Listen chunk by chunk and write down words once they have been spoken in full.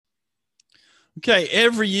Okay,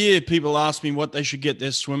 every year people ask me what they should get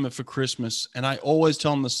their swimmer for Christmas, and I always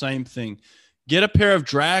tell them the same thing. Get a pair of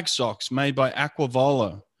drag socks made by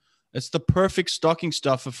Aquavolo. It's the perfect stocking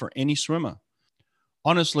stuffer for any swimmer.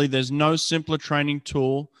 Honestly, there's no simpler training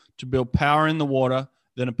tool to build power in the water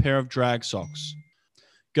than a pair of drag socks.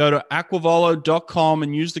 Go to aquavolo.com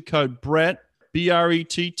and use the code BRETT,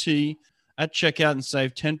 BRETT, at checkout and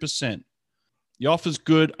save 10%. The offer's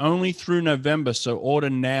good only through November, so order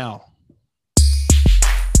now.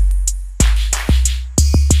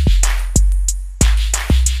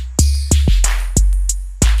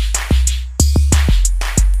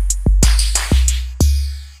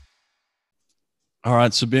 All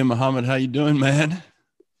right, Sabir Muhammad, how you doing, man?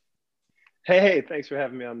 Hey, thanks for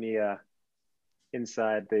having me on the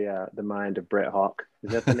inside the mind of Brett Hawk.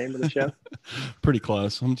 Is that the name of the show? Pretty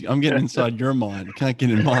close. I'm getting inside your mind. Can't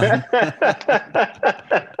get in mine.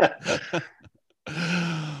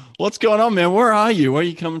 What's going on, man? Where are you? Where are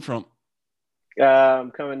you coming from?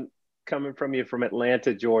 I'm coming from you from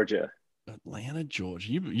Atlanta, Georgia. Atlanta,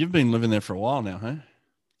 Georgia. You've been living there for a while now, huh?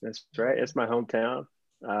 That's right. It's my hometown.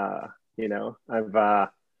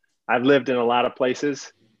 I've lived in a lot of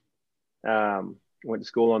places. Went to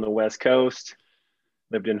school on the West Coast.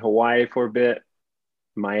 Lived in Hawaii for a bit,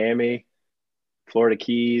 Miami, Florida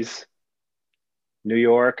Keys, New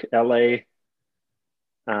York, LA,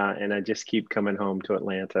 and I just keep coming home to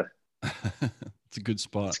Atlanta. It's a good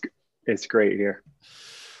spot. It's great here.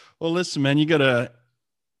 Well, listen, man, you got a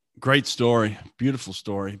great story, beautiful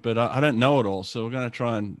story, but I don't know it all, so we're going to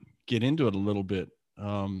try and get into it a little bit.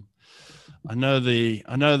 I know the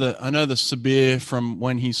Sabir from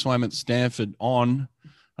when he swam at Stanford on.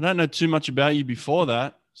 I don't know too much about you before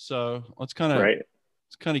that, so let's kind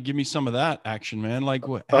of give me some of that action, man. Like,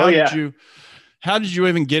 how did you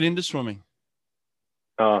even get into swimming?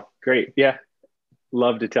 Oh, great. Yeah.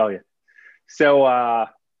 Love to tell you. So,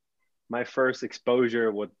 my first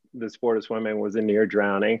exposure with the sport of swimming was in near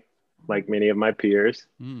drowning, like many of my peers.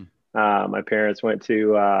 My parents went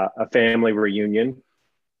to a family reunion,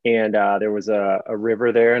 and there was a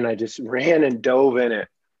river there, and I just ran and dove in it.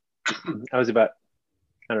 I was about,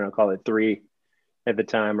 I don't know, call it 3 at the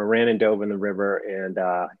time. I ran and dove in the river and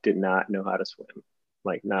did not know how to swim,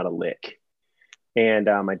 like not a lick. And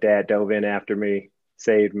my dad dove in after me,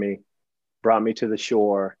 saved me, brought me to the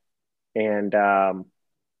shore. And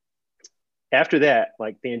after that,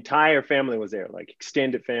 like the entire family was there, like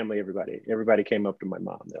extended family, everybody came up to my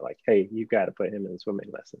mom. They're like, hey, you've got to put him in swimming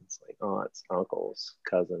lessons, like aunts, uncles,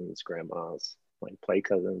 cousins, grandmas, like play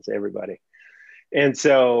cousins, everybody. And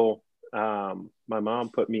so my mom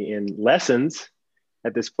put me in lessons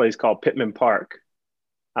at this place called Pittman Park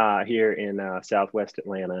here in Southwest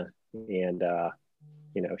Atlanta. And,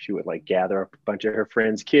 she would like gather up a bunch of her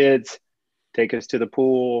friends' kids, take us to the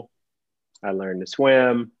pool. I learned to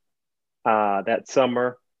swim that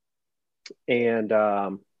summer. And,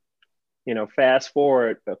 fast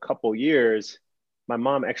forward a couple years, my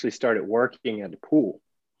mom actually started working at the pool.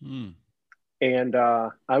 And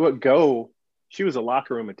I would go, she was a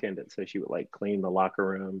locker room attendant. So she would like clean the locker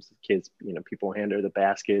rooms, kids, people hand her the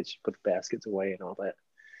baskets, she put the baskets away and all that.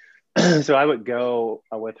 So I would go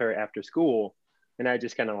with her after school, and I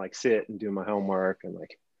just kind of like sit and do my homework and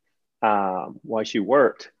like while she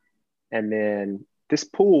worked. And then this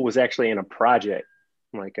pool was actually in a project,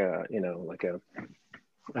 like a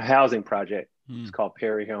housing project. It's called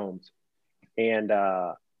Perry Homes. And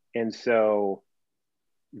so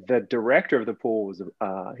the director of the pool was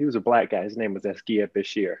he was a black guy. His name was Eskia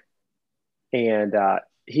Bashir. And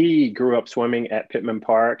he grew up swimming at Pittman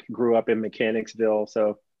Park, grew up in Mechanicsville.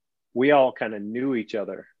 So we all kind of knew each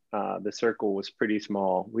other. The circle was pretty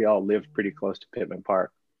small. We all lived pretty close to Pittman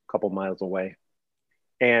Park, a couple miles away.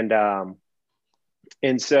 And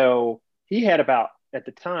so he had at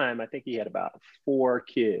the time, I think he had about 4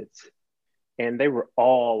 kids, and they were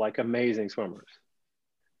all like amazing swimmers.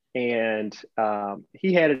 And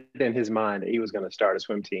he had it in his mind that he was going to start a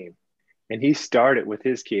swim team. And he started with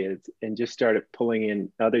his kids and just started pulling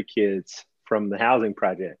in other kids from the housing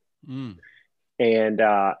project. And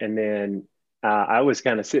then I was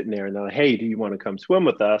kind of sitting there and they're like, hey, do you want to come swim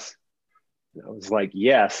with us? And I was like,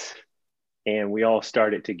 yes. And we all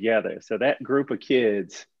started together. So that group of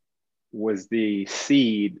kids was the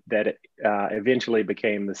seed that eventually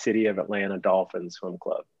became the City of Atlanta Dolphins Swim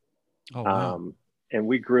Club. Oh, wow. And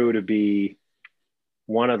we grew to be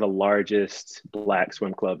one of the largest Black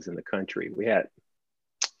swim clubs in the country. We had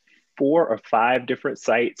 4 or 5 different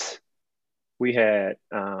sites. We had,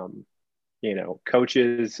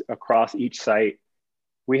 coaches across each site.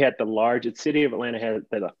 We had the largest, City of Atlanta had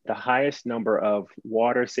the highest number of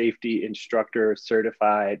water safety instructor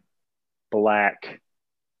certified Black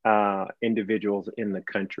individuals in the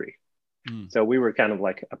country. Mm. So we were kind of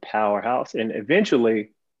like a powerhouse. And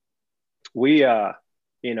eventually we,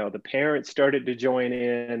 the parents started to join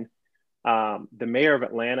in. The mayor of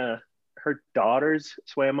Atlanta, her daughters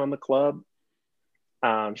swam on the club,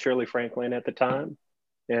 Shirley Franklin at the time.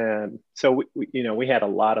 And so, we had a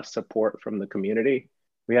lot of support from the community.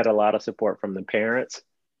 We had a lot of support from the parents.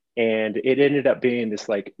 And it ended up being this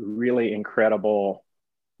like really incredible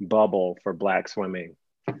bubble for Black swimming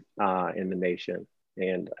in the nation.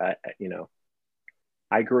 And,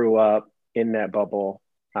 I grew up in that bubble.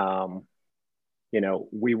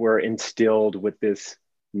 We were instilled with this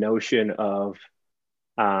notion of,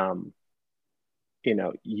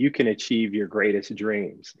 you can achieve your greatest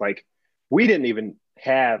dreams. Like, we didn't even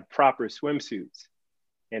have proper swimsuits.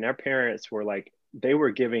 And our parents were like, they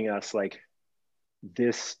were giving us like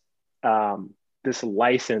this, this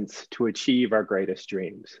license to achieve our greatest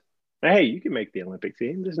dreams. Hey, you can make the Olympic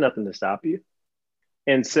team. There's nothing to stop you.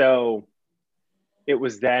 And so it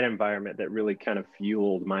was that environment that really kind of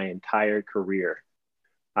fueled my entire career.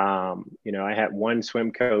 I had one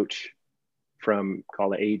swim coach from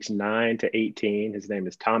call it age 9 to 18. His name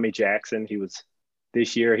is Tommy Jackson.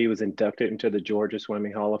 This year he was inducted into the Georgia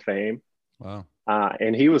Swimming Hall of Fame. Wow.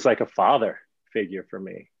 And he was like a father figure for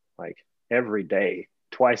me. Like every day,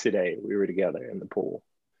 twice a day, we were together in the pool.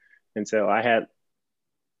 And so I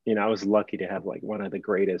was lucky to have like one of the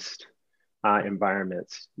greatest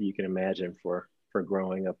environments you can imagine for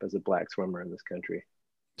growing up as a Black swimmer in this country.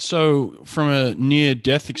 So from a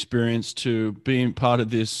near-death experience to being part of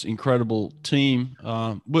this incredible team,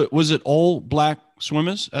 was it all Black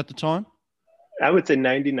swimmers at the time? I would say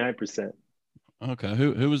 99%. Okay.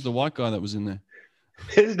 Who was the white guy that was in there?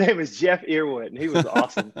 His name is Jeff Earwood, and he was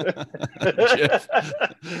awesome. Jeff.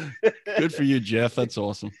 Good for you, Jeff. That's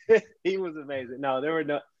awesome. He was amazing. No, there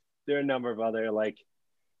are a number of other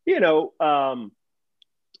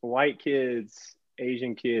white kids,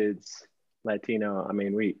 Asian kids, Latino. I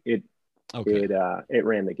mean, it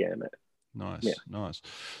ran the gamut. Nice, yeah. Nice.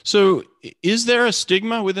 So, is there a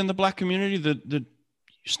stigma within the Black community that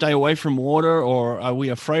stay away from water, or are we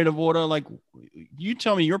afraid of water? Like, you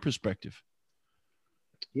tell me your perspective.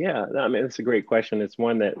 Yeah, I mean, it's a great question. It's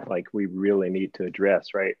one that like we really need to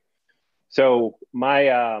address, right? So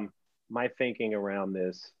my thinking around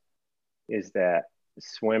this is that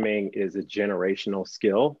swimming is a generational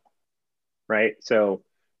skill, right? So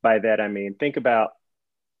by that I mean, think about,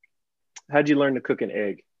 how'd you learn to cook an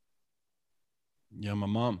egg? Yeah, my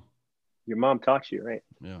mom. Your mom taught you, right?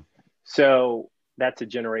 Yeah. So that's a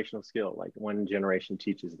generational skill. Like one generation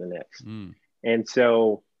teaches the next. Mm. And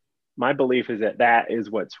so my belief is that is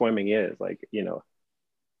what swimming is. Like,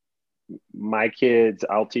 my kids,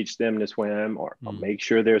 I'll teach them to swim, or I'll make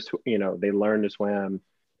sure they learn to swim.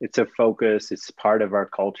 It's a focus. It's part of our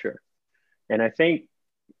culture. And I think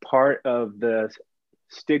part of the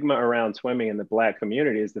stigma around swimming in the Black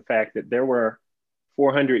community is the fact that there were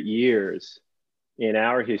 400 years in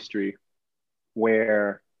our history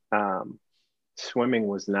where swimming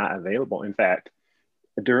was not available. In fact,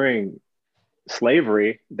 during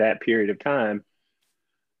slavery, that period of time,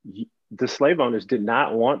 the slave owners did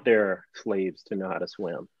not want their slaves to know how to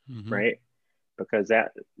swim, right? Because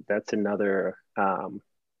that's another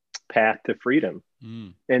path to freedom.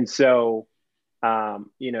 And so,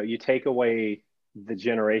 you take away the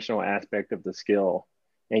generational aspect of the skill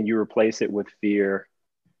and you replace it with fear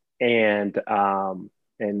and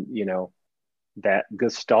that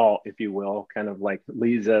gestalt, if you will, kind of like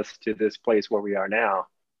leads us to this place where we are now,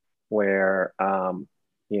 where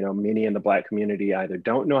many in the Black community either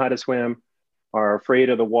don't know how to swim, are afraid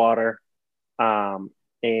of the water,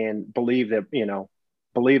 and believe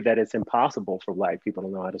that it's impossible for Black people to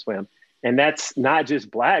know how to swim. And that's not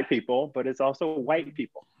just Black people, but it's also white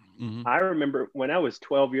people. I remember when I was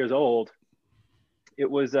 12 years old, it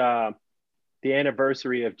was the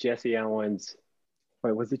anniversary of Jesse Owens.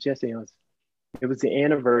 Wait, was it Jesse Owens? It was the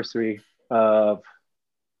anniversary of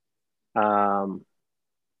was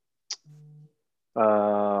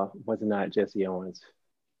it not Jesse Owens?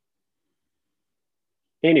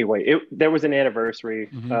 Anyway, there was an anniversary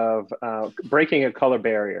of breaking a color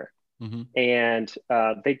barrier. And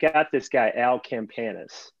they got this guy, Al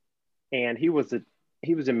Campanis, and he was a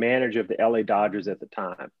manager of the LA Dodgers at the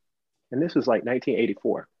time. And this was like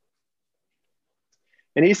 1984.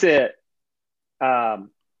 And he said,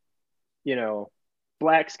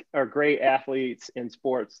 Blacks are great athletes in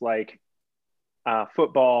sports like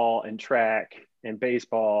football and track and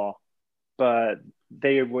baseball, but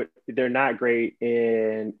they're not great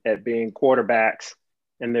at being quarterbacks,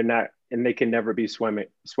 and they're not and they can never be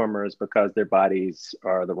swimmers because their bodies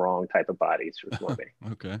are the wrong type of bodies for swimming.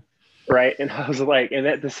 Okay. Right. And I was like, and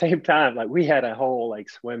at the same time, like we had a whole like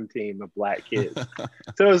swim team of black kids.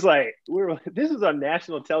 So it was like this was on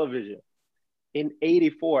national television in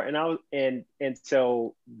 84. And I was and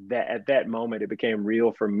so that at that moment it became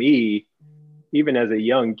real for me, even as a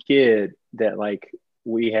young kid, that like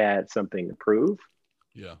we had something to prove.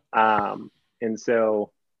 Yeah. And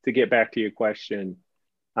so to get back to your question,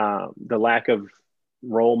 the lack of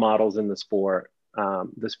role models in the sport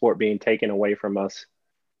being taken away from us,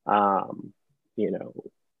 you know,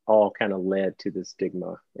 all kind of led to the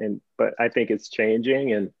stigma. But I think it's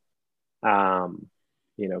changing, and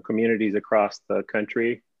you know, communities across the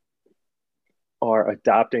country are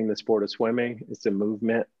adopting the sport of swimming. It's a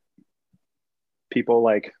movement. People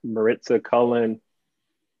like Maritza Cullen,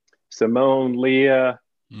 Simone Leah,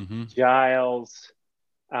 Giles,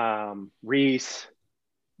 Reese,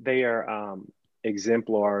 they are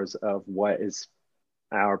exemplars of what is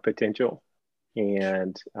our potential,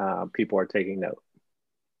 and people are taking note.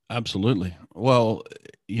 Absolutely. Well,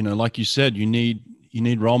 you know, like you said, you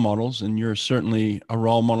need role models, and you're certainly a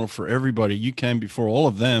role model for everybody. You came before all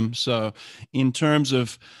of them. So in terms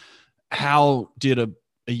of how did a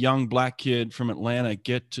young black kid from Atlanta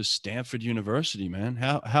get to Stanford University, man?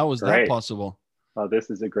 How was that possible? Oh, this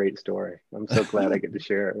is a great story. I'm so glad I get to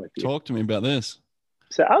share it with you. Talk to me about this.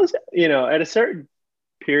 So I was, you know, at a certain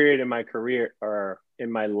period in my career or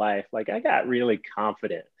in my life, like I got really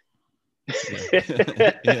confident.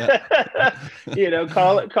 Yeah. You know,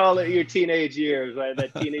 call it your teenage years, right?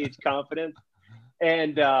 That teenage confidence.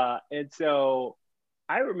 And so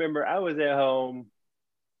I remember I was at home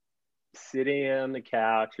sitting on the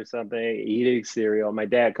couch or something, eating cereal. My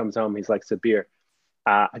dad comes home. He's like, Sabir,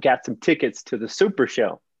 I got some tickets to the Super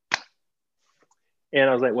Show. And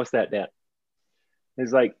I was like, what's that, Dad?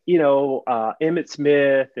 He's like, you know, Emmitt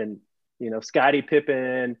Smith and, you know, Scottie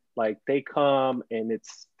Pippen, like they come, and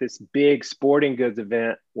it's this big sporting goods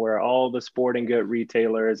event where all the sporting good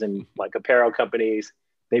retailers and like apparel companies,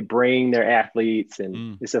 they bring their athletes,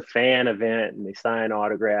 and it's a fan event, and they sign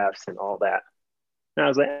autographs and all that. And I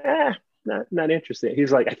was like, not interested.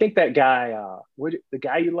 He's like, I think that guy, the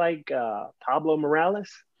guy you like, Pablo Morales,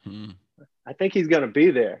 I think he's going to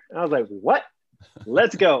be there. And I was like, what?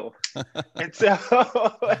 Let's go. And so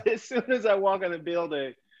as soon as I walk in the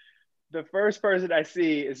building, the first person I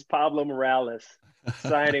see is Pablo Morales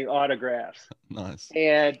signing autographs. Nice.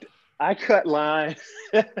 And I cut line.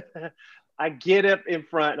 I get up in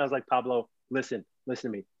front and I was like, Pablo, listen to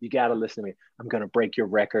me. You got to listen to me. I'm going to break your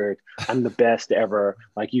record. I'm the best ever.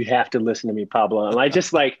 Like, you have to listen to me, Pablo. And I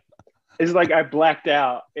just like, it's like I blacked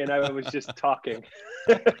out and I was just talking.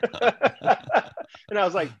 And I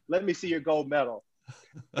was like, let me see your gold medal.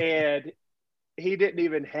 And he didn't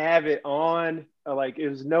even have it on. Like, it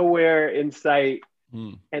was nowhere in sight.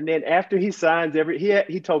 And then after he signs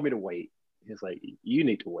he told me to wait. He's like, you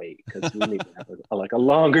need to wait because we need to have a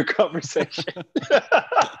longer conversation.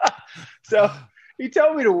 So he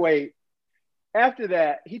told me to wait. After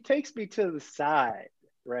that, he takes me to the side,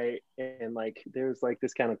 right? And like, there's like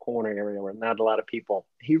this kind of corner area where not a lot of people.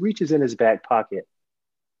 He reaches in his back pocket.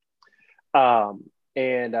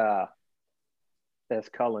 And that's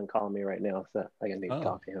Cullen calling me right now, so I need to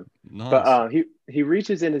talk to him. Nice. But he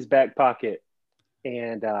reaches in his back pocket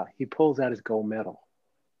and he pulls out his gold medal.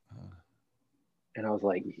 And I was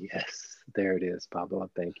like, yes, there it is, Pablo.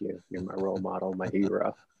 Thank you. You're my role model, my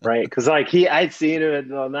hero. Right? Because like I'd seen him at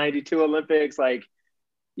the 92 Olympics, like,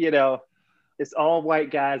 you know, it's all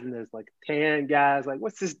white guys and there's like tan guys. Like,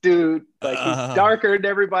 what's this dude? Like, he's darker than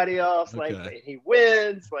everybody else. Okay. Like, he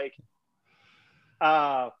wins. Like,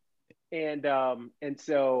 and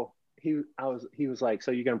so he was like,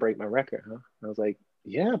 so you're gonna break my record, huh? I was like,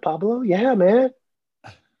 yeah, Pablo, yeah, man,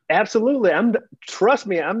 absolutely. Trust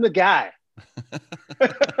me, I'm the guy.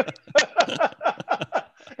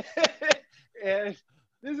 And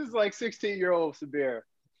this is like 16-year-old Sabir,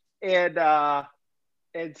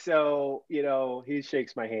 and so, you know, he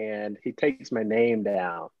shakes my hand, he takes my name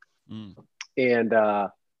down,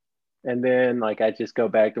 and then like I just go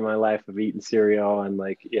back to my life of eating cereal and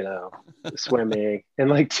like, you know, swimming. And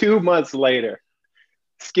like 2 months later,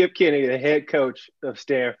 Skip Kinney, the head coach of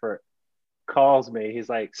Stanford, calls me. He's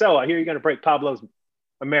like, so I hear you're going to break Pablo's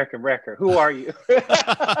American record. Who are you?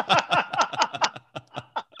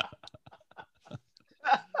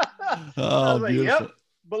 I was like, yep,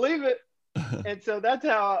 believe it. And so that's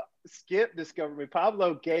how Skip discovered me.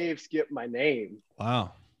 Pablo gave Skip my name.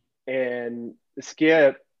 Wow. And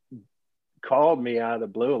Skip called me out of the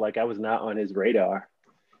blue, like I was not on his radar.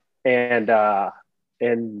 And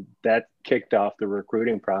and that kicked off the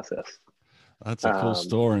recruiting process. That's a cool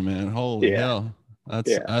story, man. Holy Yeah. hell.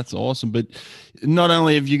 That's awesome. But not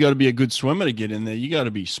only have you got to be a good swimmer to get in there, you got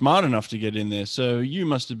to be smart enough to get in there. So you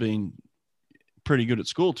must have been pretty good at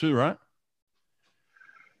school too, right?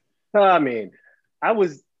 I mean, I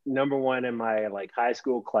was number one in my like high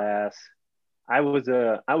school class. I was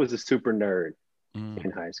a super nerd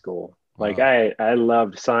in high school. Like Wow. I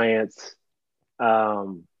loved science.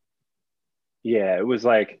 Um, yeah, it was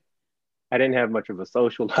like I didn't have much of a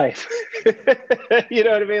social life. You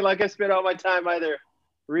know what I mean? Like I spent all my time either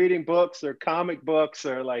reading books or comic books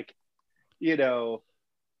or like, you know,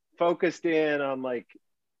 focused in on like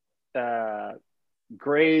uh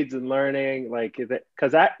grades and learning, like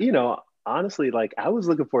because honestly, like I was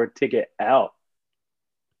looking for a ticket out,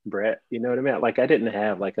 Brett. You know what I mean? Like I didn't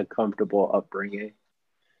have like a comfortable upbringing.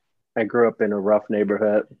 I grew up in a rough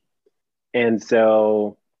neighborhood. And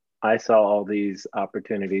so I saw all these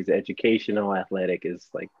opportunities. Educational, athletic is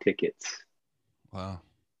like tickets. Wow.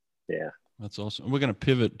 Yeah. That's awesome. We're going to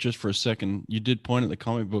pivot just for a second. You did point at the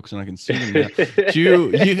comic books and I can see them now. Do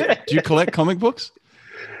you collect comic books?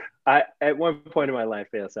 I at one point in my life,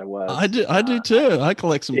 yes, I was. I do too. I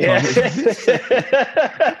collect some Yeah. comics.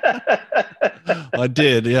 I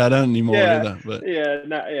did. Yeah, I don't anymore Yeah. either. But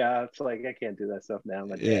Yeah. It's like I can't do that stuff now.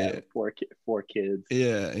 My dad yeah, with four kids.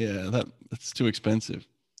 yeah. That's too expensive.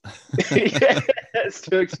 Yeah, it's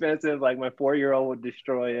too expensive. Like my 4-year-old would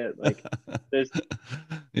destroy it. Like there's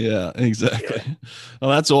Yeah, exactly. yeah. Well,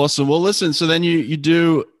 that's awesome. Well, listen. So then you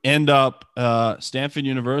do end up Stanford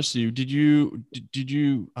University. Did you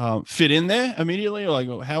fit in there immediately, or like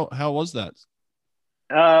how was that?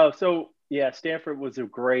 So yeah, Stanford was a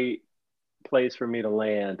great place for me to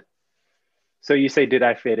land. So you say, did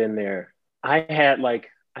I fit in there? I had like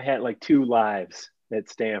two lives at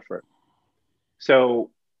Stanford. So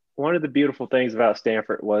one of the beautiful things about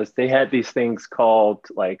Stanford was they had these things called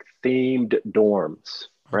like themed dorms,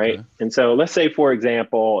 right? Okay. And so let's say, for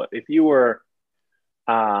example, if you were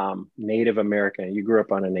Native American, you grew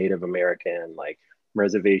up on a Native American like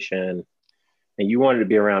reservation, and you wanted to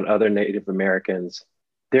be around other Native Americans,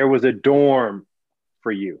 there was a dorm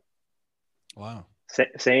for you. Wow.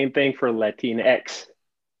 Same thing for Latinx,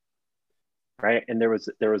 right? And there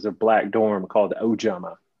was a black dorm called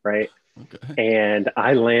Ojama, right? Okay. And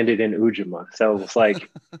I landed in Ujima. So it was like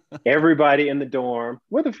everybody in the dorm,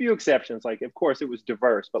 with a few exceptions. Like, of course, it was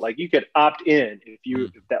diverse, but like you could opt in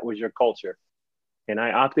if that was your culture. And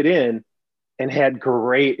I opted in and had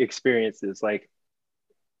great experiences. Like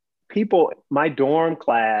people, my dorm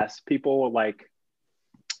class, people were like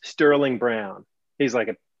Sterling Brown. He's like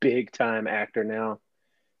a big time actor now.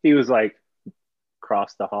 He was like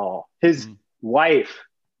across the hall. His Mm. wife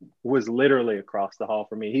was literally across the hall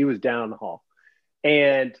from me. He was down the hall.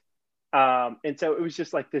 And and so it was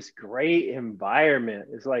just like this great environment.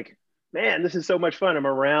 It's like, man, this is so much fun. I'm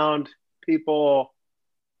around people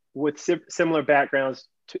with similar backgrounds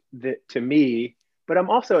to me, but I'm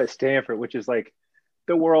also at Stanford, which is like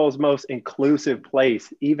the world's most inclusive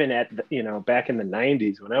place, even at back in the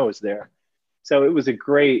 90s when I was there. So it was a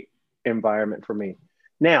great environment for me.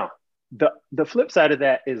 Now, the flip side of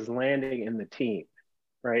that is landing in the team,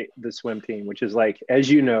 right? The swim team, which is like, as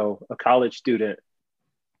you know, a college student,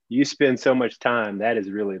 you spend so much time. That is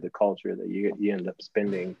really the culture that you end up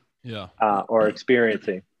spending Yeah. or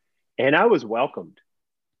experiencing. And I was welcomed.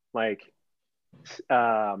 Like,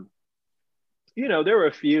 um, there were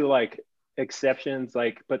a few like exceptions,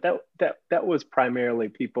 like, but that was primarily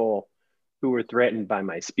people who were threatened by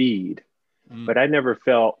my speed. Mm. But I never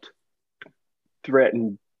felt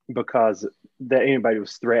threatened because that anybody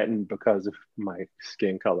was threatened because of my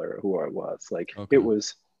skin color or who I was. Like Okay.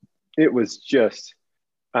 it was just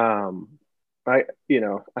I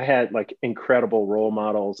had like incredible role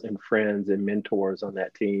models and friends and mentors on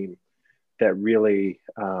that team that really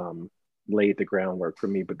laid the groundwork for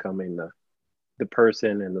me becoming the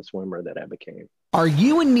person and the swimmer that I became. Are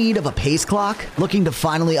you in need of a pace clock? Looking to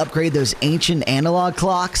finally upgrade those ancient analog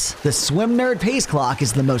clocks? The Swim Nerd Pace Clock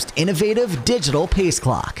is the most innovative digital pace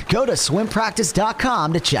clock. Go to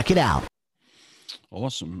swimpractice.com to check it out.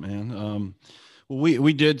 Awesome, man. Well,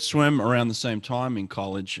 we did swim around the same time in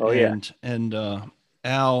college. Oh, yeah. And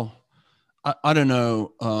Al, I don't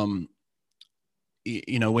know,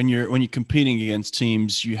 when you're competing against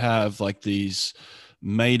teams, you have like these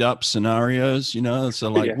made up scenarios, so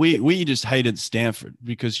like Yeah. we just hated Stanford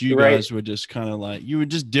because you Right. guys were just kind of like, you were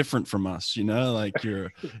just different from us, like you're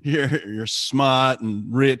smart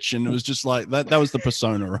and rich, and it was just like that was the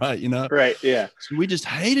persona, right? Right. Yeah. So we just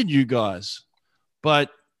hated you guys. But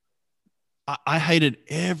I hated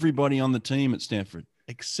everybody on the team at Stanford.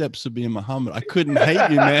 except Sabir Muhammad. I couldn't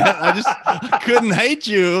hate you, man. I couldn't hate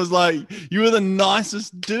you. It was like, you were the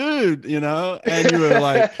nicest dude, you know, and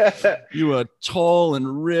you were tall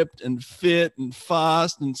and ripped and fit and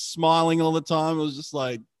fast and smiling all the time. It was just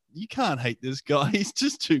like, you can't hate this guy. He's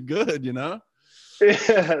just too good, you know?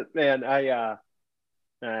 Man, I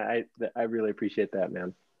really appreciate that,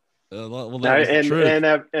 man. Well, that was the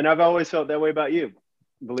truth. And I've always felt that way about you,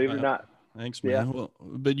 believe it or not. Thanks, man. Yeah. Well,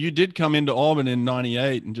 but you did come into Auburn in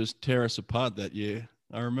 '98 and just tear us apart that year.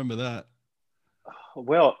 I remember that.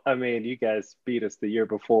 Well, I mean, you guys beat us the year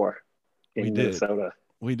before in Minnesota.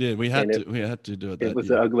 We did. We had to do it. It was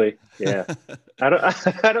ugly. Yeah. I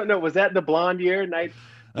don't know. Was that the blonde year?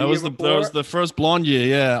 That was the first blonde year.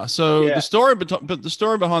 Yeah. So the story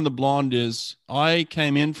behind the blonde is I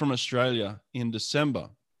came in from Australia in December.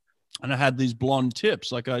 And I had these blonde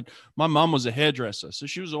tips. My mom was a hairdresser, so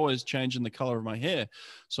she was always changing the color of my hair.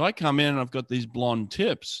 So I come in and I've got these blonde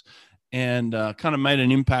tips, and kind of made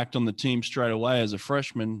an impact on the team straight away as a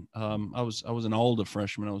freshman. I was an older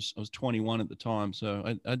freshman. I was 21 at the time, so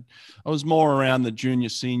I was more around the junior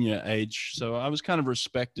senior age. So I was kind of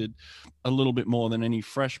respected a little bit more than any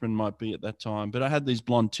freshman might be at that time. But I had these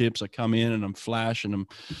blonde tips. I come in and I'm flash, and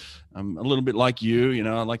I'm a little bit like you. You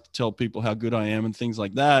know, I like to tell people how good I am and things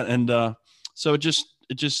like that. And so it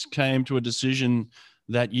just came to a decision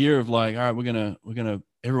that year of like, all right,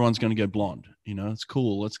 everyone's gonna go blonde. You know, it's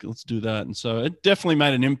cool. Let's do that. And so it definitely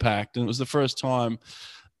made an impact. And it was the first time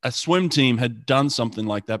a swim team had done something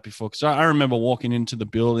like that before. Because I remember walking into the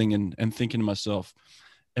building and thinking to myself,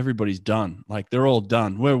 everybody's done. Like, they're all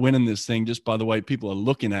done. We're winning this thing just by the way people are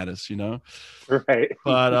looking at us, you know? Right.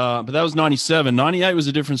 But that was 97. 98 was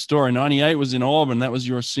a different story. 98 was in Auburn. That was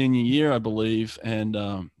your senior year, I believe. And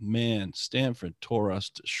man, Stanford tore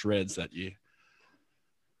us to shreds that year.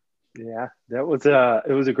 Yeah, it was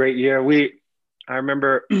a great year. I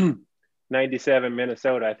remember 97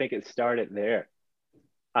 Minnesota. I think it started there.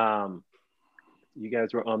 You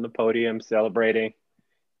guys were on the podium celebrating,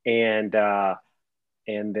 and there's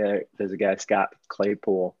a guy, Scott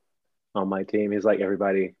Claypool, on my team. He's like,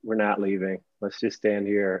 everybody, we're not leaving. Let's just stand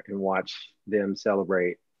here and watch them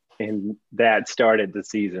celebrate. And that started the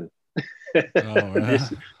season.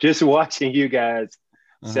 just watching you guys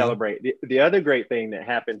celebrate. The other great thing that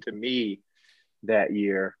happened to me that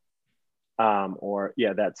year,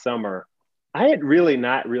 that summer, I had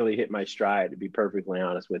not really hit my stride, to be perfectly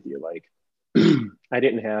honest with you. Like, I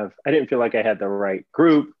didn't feel like I had the right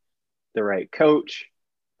group, the right coach.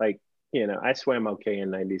 Like, you know, I swam okay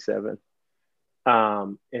in 97.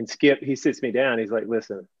 And Skip, he sits me down. He's like,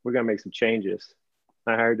 listen, we're going to make some changes.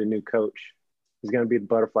 I hired a new coach. He's going to be the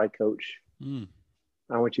butterfly coach. I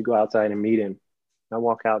want you to go outside and meet him. I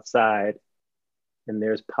walk outside, and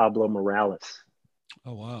there's Pablo Morales.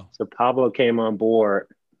 Oh, wow. So Pablo came on board,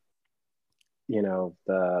 you know,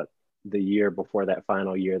 the year before that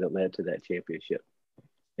final year that led to that championship.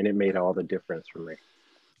 And it made all the difference for me.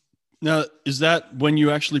 Now, is that when you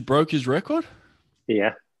actually broke his record?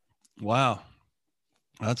 Yeah. Wow.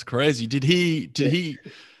 That's crazy. Did he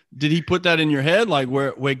put that in your head? Like,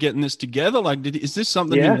 we're getting this together? Like, is this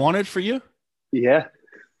something he wanted for you? Yeah.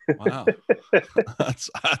 Wow.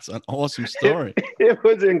 That's an awesome story. It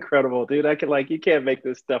was incredible, dude. You can't make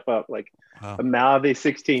this stuff up. Like, wow. A mouthy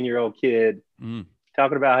 16-year-old kid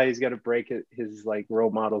talking about how he's going to break his like role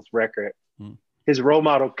model's record. His role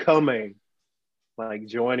model coming, like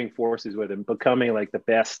joining forces with him, becoming like the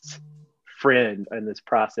best friend in this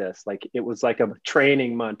process. Like, it was like a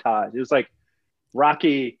training montage. It was like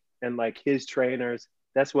Rocky and like his trainers.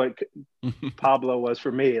 That's what Pablo was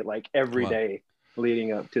for me, like every day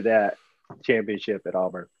leading up to that championship at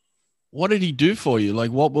Auburn. What did he do for you?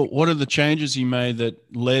 Like, what are the changes he made that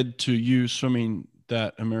led to you swimming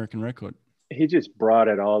that American record? He just brought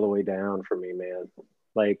it all the way down for me, man.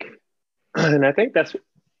 Like, and I think that's,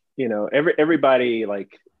 you know, everybody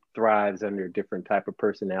like thrives under a different type of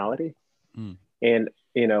personality. And,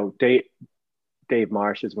 you know, Dave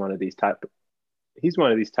Marsh is one of these types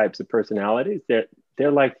of personalities that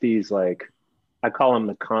they're like these, like, I call them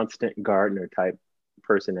the Constant Gardner type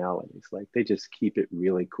personalities. Like, they just keep it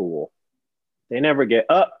really cool. They never get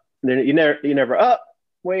up. You never up,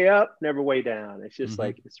 way up, never way down. It's just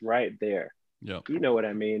like, it's right there. Yeah. You know what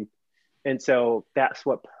I mean? And so that's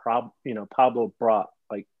what Pablo brought.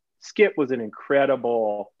 Like, Skip was an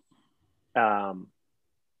incredible,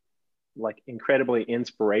 incredibly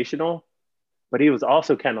inspirational, but he was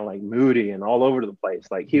also kind of like moody and all over the place.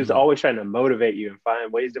 Like, he was always trying to motivate you and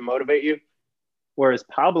find ways to motivate you. Whereas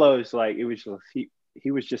Pablo's like, he was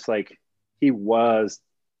just like, he was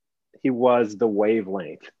the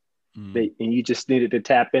wavelength And you just needed to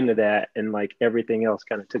tap into that, and like everything else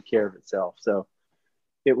kind of took care of itself. So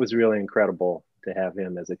it was really incredible to have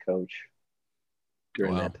him as a coach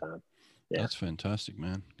during that time. Yeah. That's fantastic,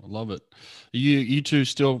 man. I love it. You two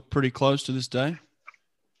still pretty close to this day?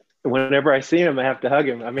 Whenever I see him, I have to hug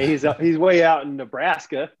him. I mean, he's way out in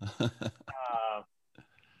Nebraska.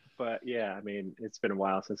 But yeah, I mean, it's been a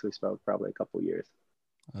while since we spoke, probably a couple of years.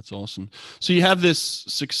 That's awesome. So you have this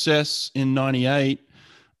success in 98.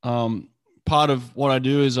 Part of what I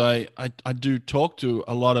do is I do talk to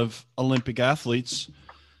a lot of Olympic athletes.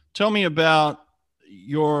 Tell me about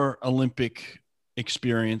your Olympic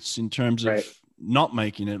experience in terms of not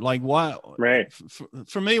making it. Like, why? Right.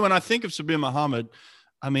 For me, when I think of Sabir Muhammad,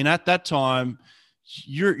 I mean, at that time,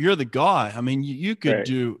 you're the guy. I mean, you could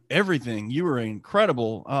do everything. You were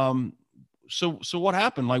incredible. So what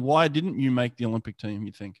happened? Like, why didn't you make the Olympic team,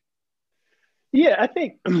 you think? Yeah, I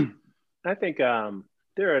think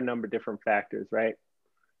there are a number of different factors, right?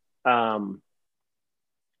 I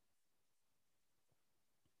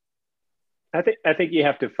think you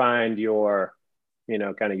have to find your,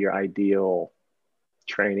 kind of your ideal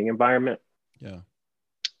training environment. Yeah.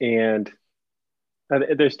 And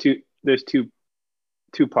there's two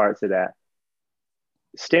parts of that.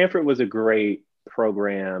 Stanford was a great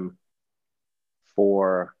program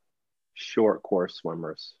for short course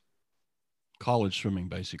swimmers. College swimming,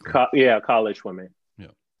 basically. College swimming. Yeah.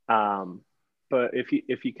 But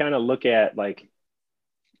if you kind of look at like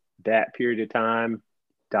that period of time,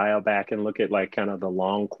 dial back and look at like kind of the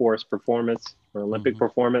long course performance or Olympic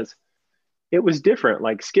performance, it was different.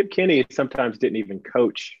 Like Skip Kinney sometimes didn't even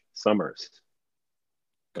coach summers.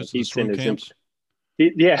 Because he'd send his camps.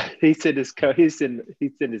 He sent his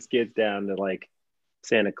kids down to like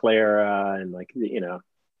Santa Clara and like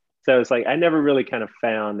so it's like I never really kind of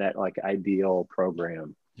found that like ideal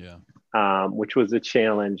program. Yeah. Which was a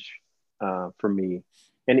challenge for me.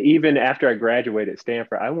 And even after I graduated at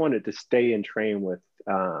Stanford, I wanted to stay and train with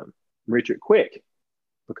Richard Quick,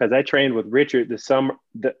 because I trained with Richard the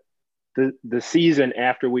season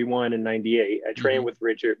after we won in '98. I trained with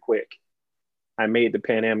Richard Quick. I made the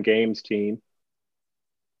Pan Am Games team.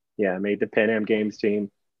 Yeah, I made the Pan Am Games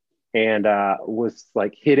team, and was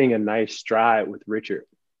like hitting a nice stride with Richard.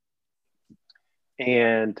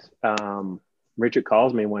 And Richard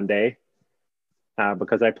calls me one day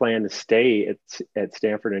because I plan to stay at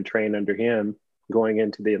Stanford and train under him going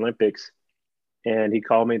into the Olympics. And he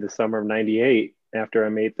called me the summer of '98 after I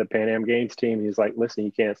made the Pan Am Games team. He's like, "Listen,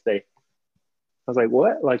 you can't stay." I was like,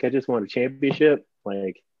 "What? Like, I just won a championship."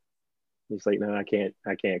 Like, he's like, "No, I can't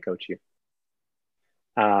coach you."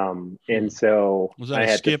 And so was that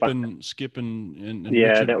a Skip and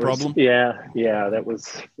yeah, Richard problem? That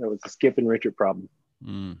was a Skip and Richard problem.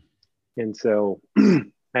 And so I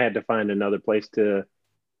had to find another place to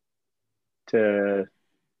train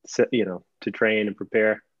and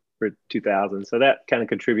prepare for 2000. So that kind of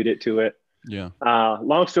contributed to it. Yeah.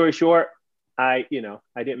 Long story short, I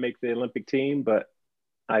didn't make the Olympic team, but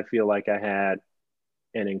I feel like I had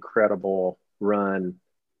an incredible run,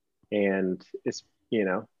 and it's,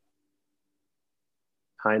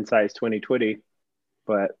 hindsight's 2020,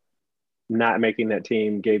 but not making that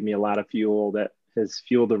team gave me a lot of fuel that has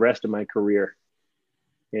fueled the rest of my career.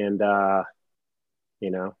 And, I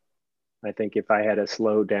think if I had a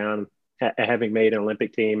slowed down, having made an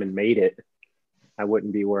Olympic team and made it, I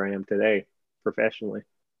wouldn't be where I am today professionally.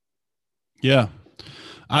 Yeah,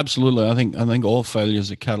 absolutely. I think all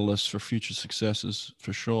failures are catalysts for future successes,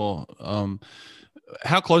 for sure.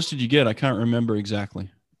 How close did you get? I can't remember exactly.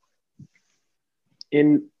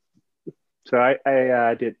 So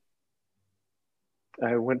I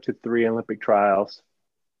went to 3 Olympic trials.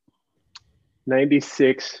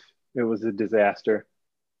 96, it was a disaster.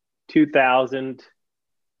 2000,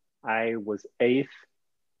 I was 8th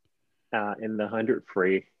in the 100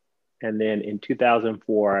 free. And then in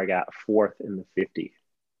 2004, I got 4th in the 50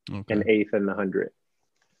 and 8th in the 100.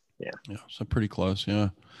 Yeah. Yeah. So pretty close.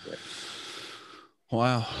 Yeah.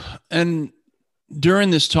 Wow. And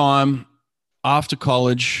during this time after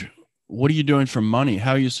college, what are you doing for money?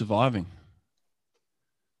 How are you surviving?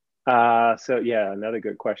 Another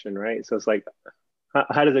good question, right? So it's like,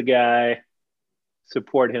 how does a guy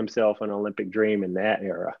support himself an Olympic dream in that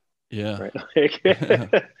era? Yeah. Right.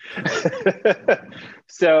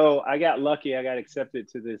 So I got lucky. I got accepted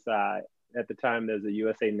to this, at the time, there's a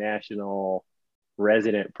USA National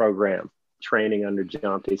resident program training under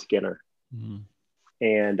John T. Skinner. Mm-hmm.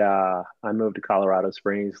 And I moved to Colorado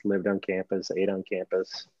Springs, lived on campus, ate on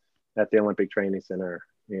campus at the Olympic Training Center,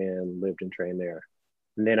 and lived and trained there.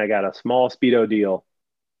 And then I got a small Speedo deal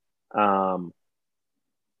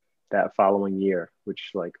that following year,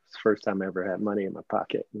 which like was the first time I ever had money in my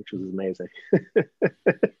pocket, which was amazing.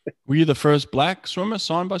 Were you the first black swimmer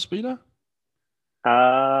signed by Speedo?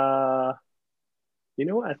 You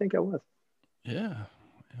know what? I think I was. Yeah,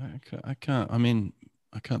 I can't. I mean,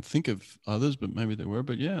 I can't think of others, but maybe there were.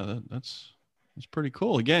 But yeah, that's pretty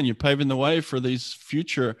cool. Again, you're paving the way for these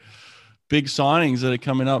future big signings that are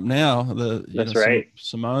coming up now. That's right.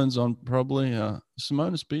 Simone's on probably.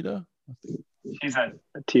 Simone is Speedo. She's a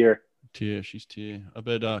tier. She's tier. I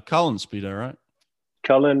bet Cullen's Speedo, right?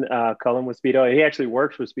 Cullen was Speedo. He actually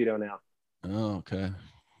works for Speedo now. Oh, okay.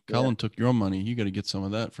 Cullen took your money. You got to get some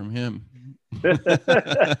of that from him. That's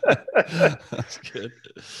good.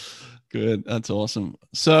 Good. That's awesome.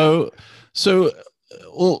 So,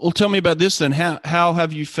 well, tell me about this then. How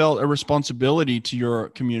have you felt a responsibility to your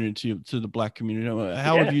community, to the black community?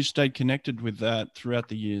 How have you stayed connected with that throughout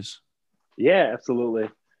the years? Yeah, absolutely.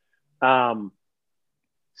 So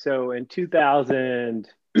in 2000,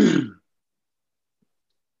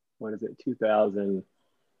 what is it?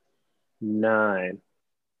 2009,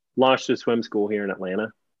 launched a swim school here in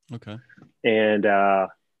Atlanta. Okay.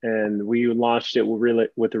 And we launched it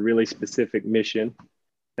with a really specific mission.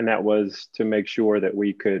 And that was to make sure that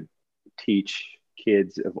we could teach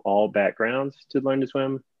kids of all backgrounds to learn to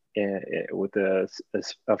swim, and with a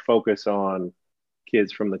focus on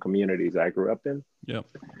kids from the communities I grew up in. Yep.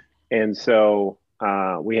 And so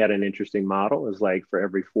we had an interesting model. It was like for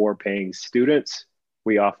every 4 paying students,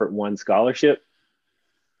 we offered 1 scholarship.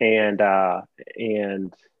 And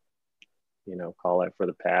you know, call it for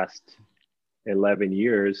the past 11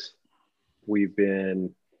 years, we've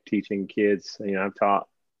been teaching kids. You know, I've taught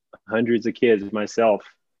hundreds of kids myself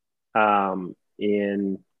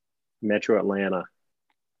in Metro Atlanta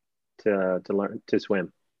to learn to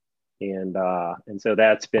swim. And so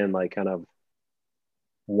that's been like kind of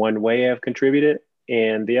one way I've contributed.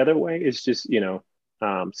 And the other way is just, you know,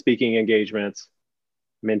 speaking engagements,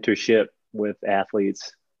 mentorship with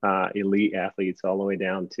athletes, elite athletes, all the way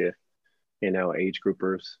down to, you know, age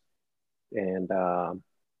groupers. And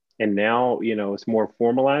now, you know, it's more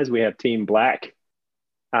formalized. We have Team Black,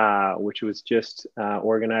 which was just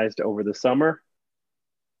organized over the summer.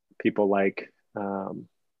 People like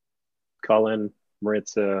Cullen,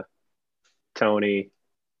 Maritza, Tony,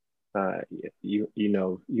 you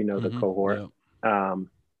know the cohort. Yeah.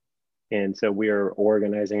 And so we are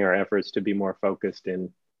organizing our efforts to be more focused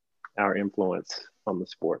in our influence on the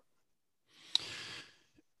sport.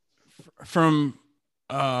 From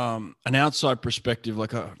an outside perspective,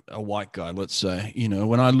 like a white guy, let's say, you know,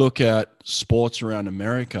 when I look at sports around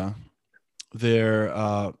America,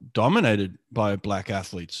 they're dominated by black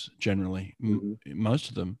athletes generally, most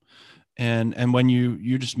of them. And when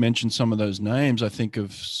you just mentioned some of those names, I think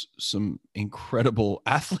of some incredible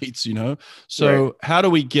athletes, you know. So right. How do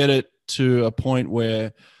we get it to a point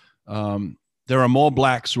where there are more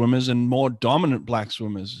black swimmers and more dominant black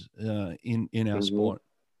swimmers in our sport?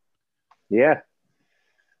 Yeah.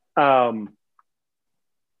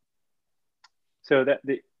 So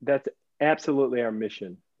that's absolutely our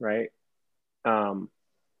mission, right?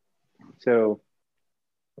 So,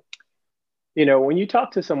 you know, when you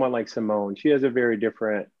talk to someone like Simone, she has a very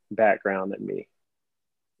different background than me.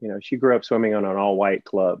 You know, she grew up swimming on an all-white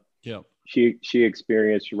club. Yeah. She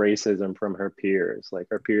experienced racism from her peers. Like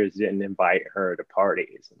her peers didn't invite her to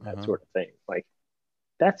parties and that sort of thing. Like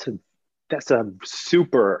that's a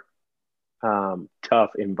super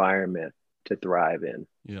tough environment to thrive in.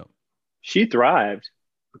 Yeah. She thrived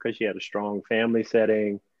because she had a strong family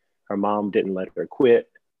setting. Her mom didn't let her quit.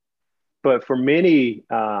 But for many,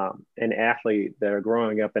 an athlete that are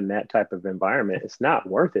growing up in that type of environment, it's not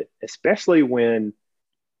worth it, especially when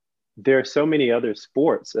there are so many other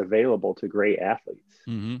sports available to great athletes.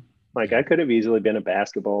 Mm-hmm. Like I could have easily been a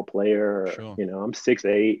basketball player. Or, sure. You know, I'm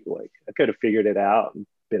 6'8". Like I could have figured it out and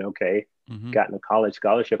been okay. Mm-hmm. Gotten a college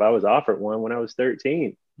scholarship. I was offered one when I was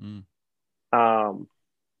 13.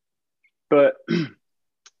 But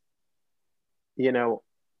you know,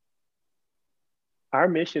 our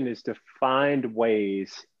mission is to find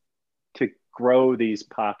ways to grow these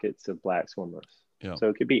pockets of black swimmers. Yeah. So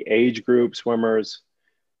it could be age group swimmers,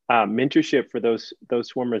 mentorship for those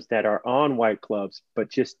swimmers that are on white clubs, but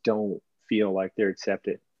just don't feel like they're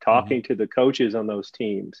accepted. Talking to the coaches on those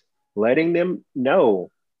teams, letting them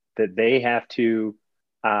know that they have to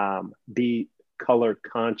be color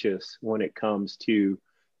conscious when it comes to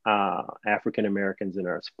African Americans in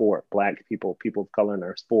our sport, black people of color in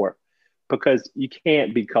our sport. Because you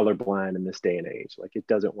can't be colorblind in this day and age. Like it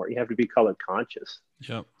doesn't work. You have to be color conscious.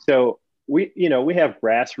 Yeah. So we have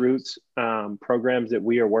grassroots programs that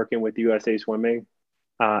we are working with USA Swimming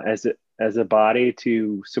as as a body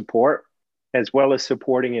to support, as well as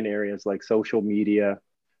supporting in areas like social media,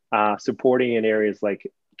 supporting in areas like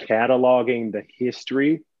cataloging the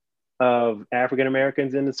history of African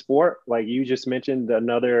Americans in the sport. Like you just mentioned,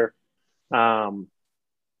 another um,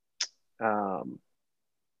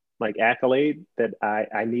 like accolade that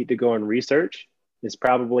I need to go and research is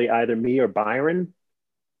probably either me or Byron,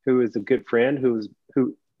 who is a good friend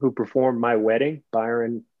who performed my wedding,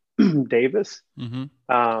 Byron Davis, who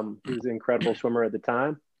was an incredible swimmer at the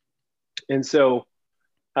time. And so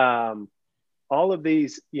all of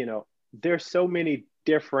these, there's so many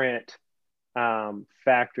different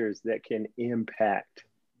factors that can impact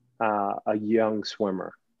a young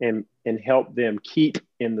swimmer and help them keep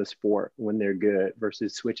in the sport when they're good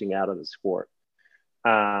versus switching out of the sport.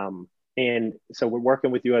 And so we're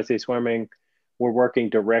working with USA Swimming. We're working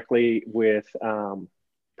directly with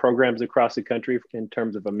programs across the country in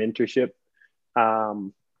terms of a mentorship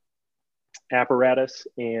apparatus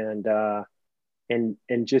and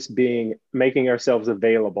just making ourselves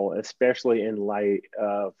available, especially in light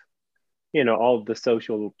of, all of the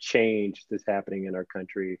social change that's happening in our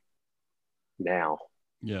country now.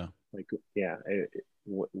 Yeah.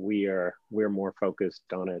 We're more focused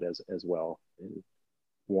on it as well and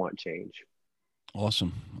want change.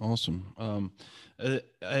 Awesome. Are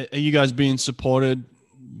you guys being supported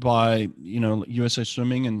by, USA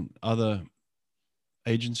Swimming and other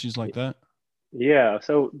agencies like that? Yeah.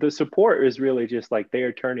 So the support is really just like they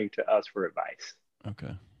are turning to us for advice.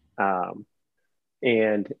 Okay.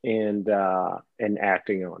 And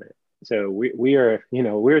acting on it. So we are,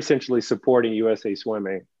 we're essentially supporting USA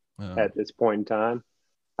Swimming at this point in time.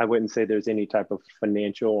 I wouldn't say there's any type of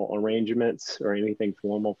financial arrangements or anything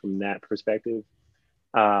formal from that perspective.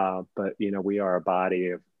 But, we are a body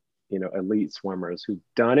of, elite swimmers who've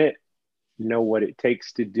done it, know what it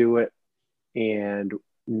takes to do it, and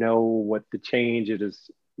know what the change it is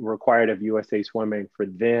required of USA Swimming for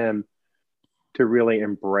them to really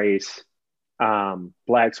embrace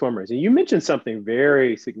Black swimmers. And you mentioned something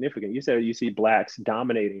very significant. You said you see Blacks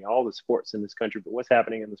dominating all the sports in this country, but what's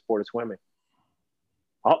happening in the sport of swimming?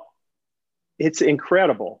 Oh, it's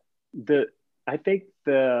incredible. I think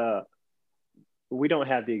we don't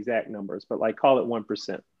have the exact numbers, but like call it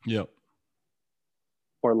 1%. Yep.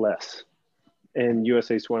 Or less in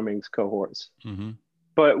USA Swimming's cohorts. Mm-hmm.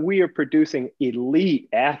 But we are producing elite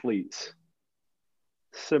athletes.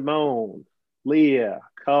 Simone, Leah,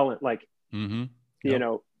 Colin,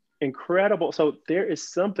 incredible. So there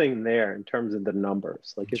is something there in terms of the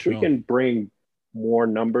numbers. Like if we can bring more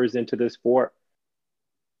numbers into this sport,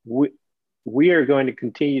 we are going to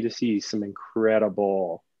continue to see some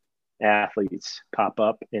incredible athletes pop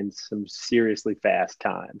up in some seriously fast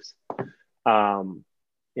times. And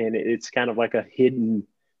it's kind of like a hidden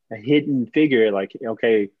figure, like,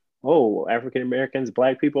 okay, African Americans,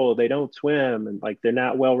 Black people, they don't swim and like they're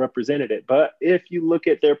not well represented. But if you look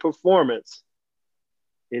at their performance,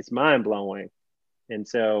 it's mind blowing. And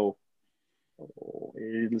so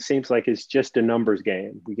it seems like it's just a numbers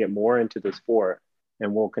game. We get more into the sport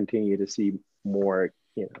and we'll continue to see more,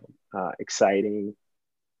 exciting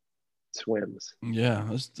swims. Yeah,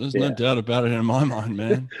 there's no doubt about it in my mind,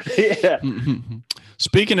 man. Yeah.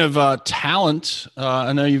 Speaking of talent,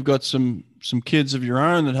 I know you've got some kids of your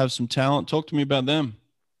own that have some talent. Talk to me about them.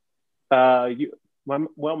 My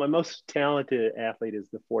most talented athlete is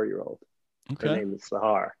the 4-year-old. Okay. Her name is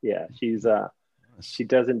Sahar. Yeah, she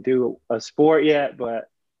doesn't do a sport yet, but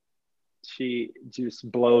she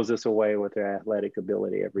just blows us away with her athletic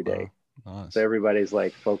ability every day. Wow, nice. So everybody's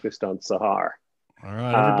like focused on Sahar. All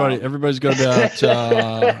right, everybody's got about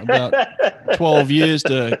 12 years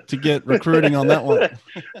to get recruiting on that one.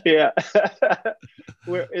 Yeah,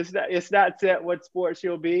 it's not set what sport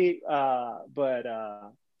she'll be,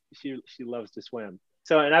 but she loves to swim.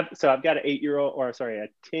 So I've got an 8-year-old, or sorry, a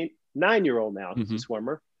 9-year-old now who's a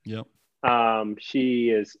swimmer. Yep.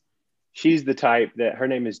 She's the type that her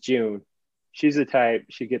name is June. She's the type,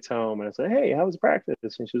 she gets home and I say, hey, how was practice?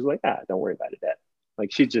 And she was like, don't worry about it, Dad.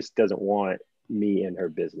 Like she just doesn't want me in her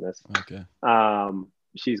business. Okay.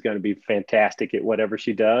 She's going to be fantastic at whatever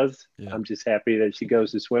she does. Yeah. I'm just happy that she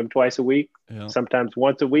goes to swim twice a week, sometimes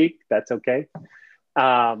once a week. That's okay.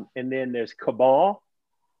 And then there's Kamal.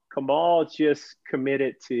 Kamal just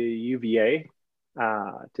committed to UVA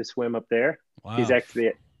to swim up there. Wow. He's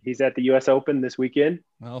at the US Open this weekend.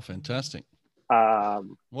 Oh, fantastic.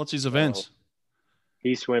 What's his events?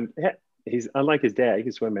 He's unlike his dad. He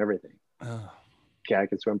can swim everything. Oh. Yeah, I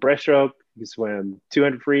can swim breaststroke. He can swim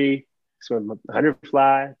 200 free, swim 100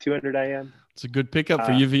 fly, 200 IM. It's a good pickup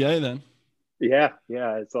for UVA then. Yeah.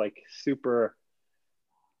 It's like super.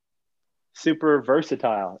 super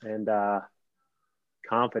versatile and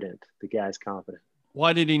confident. The guy's confident.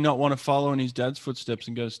 Why did he not want to follow in his dad's footsteps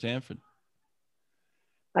and go to Stanford?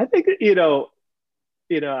 I think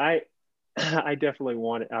I I definitely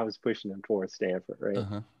wanted. I was pushing him towards Stanford, right?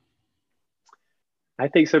 Uh-huh. I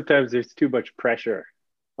think sometimes there's too much pressure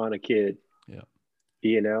on a kid. Yeah.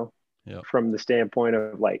 Yeah. From the standpoint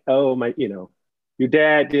of like, oh my, your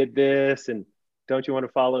dad did this, and don't you want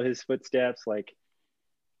to follow his footsteps? Like,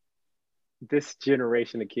 this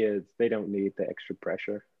generation of kids, they don't need the extra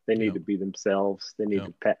pressure. They need to be themselves. They need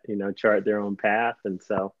to, chart their own path. And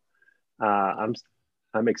so, I'm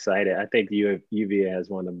excited. I think UVA has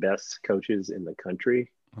one of the best coaches in the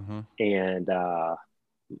country, and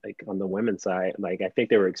like on the women's side, like I think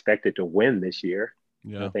they were expected to win this year.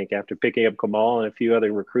 Yeah. I think after picking up Kamal and a few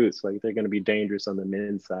other recruits, like they're going to be dangerous on the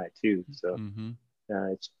men's side too. So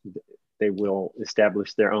they will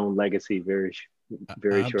establish their own legacy very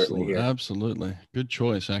shortly here. Absolutely. Good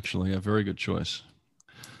choice, actually. A very good choice.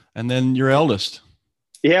 And then your eldest.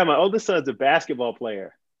 Yeah, my oldest son's a basketball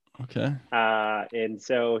player. Okay. And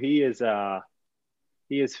so he is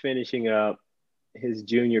finishing up his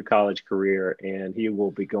junior college career, and he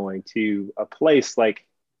will be going to a place like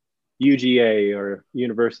UGA or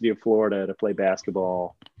University of Florida to play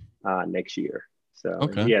basketball next year. So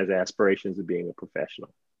he has aspirations of being a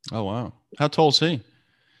professional. Oh, wow. How tall is he?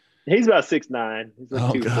 He's about 6'9". He's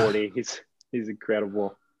like 240. He's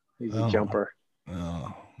incredible. He's a jumper.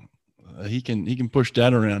 Oh. He can push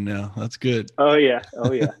dad around now. That's good. Oh yeah.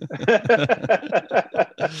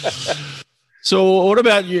 So what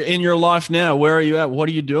about you in your life now? Where are you at? What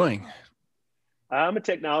are you doing? I'm a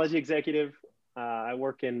technology executive. I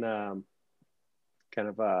work in the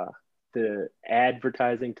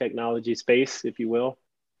advertising technology space, if you will.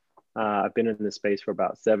 I've been in this space for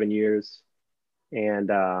about 7 years,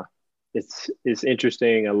 and it's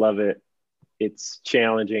interesting. I love it. It's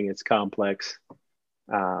challenging. It's complex.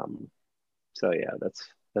 So yeah,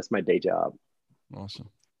 that's my day job. Awesome.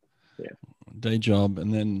 Yeah. Day job,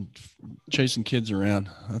 and then chasing kids around.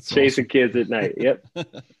 That's chasing awesome. Kids at night. Yep.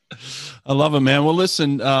 I love it, man. Well,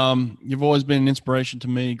 listen, you've always been an inspiration to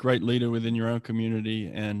me. Great leader within your own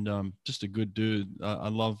community, and just a good dude. I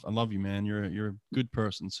love you, man. You're a good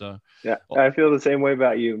person. So yeah, I feel the same way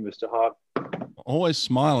about you, Mr. Hawk. Always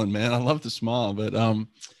smiling, man. I love to smile, but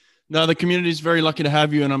no, the community is very lucky to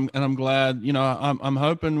have you, and I'm glad. I'm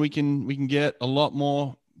hoping we can get a lot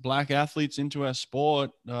more Black athletes into our sport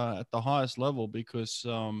at the highest level, because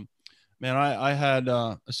man, I had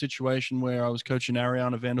a situation where I was coaching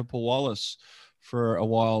Ariana Vanderpool Wallace for a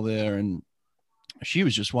while there, and she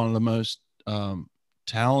was just one of the most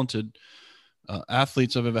talented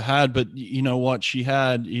athletes I've ever had. But you know what she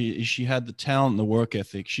had the talent and the work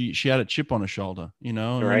ethic. She had a chip on her shoulder,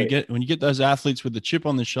 and right. when you get those athletes with the chip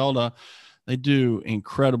on the shoulder, they do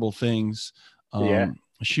incredible things. Yeah.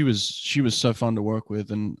 She was so fun to work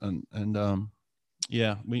with, and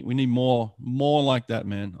yeah, we need more like that,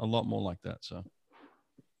 man. A lot more like that. So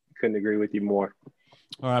couldn't agree with you more.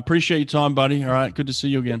 All right. Appreciate your time, buddy. All right. Good to see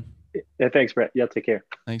you again. Yeah. Thanks, Brett. Yeah. Take care.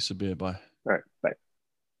 Thanks, Sabir. Bye.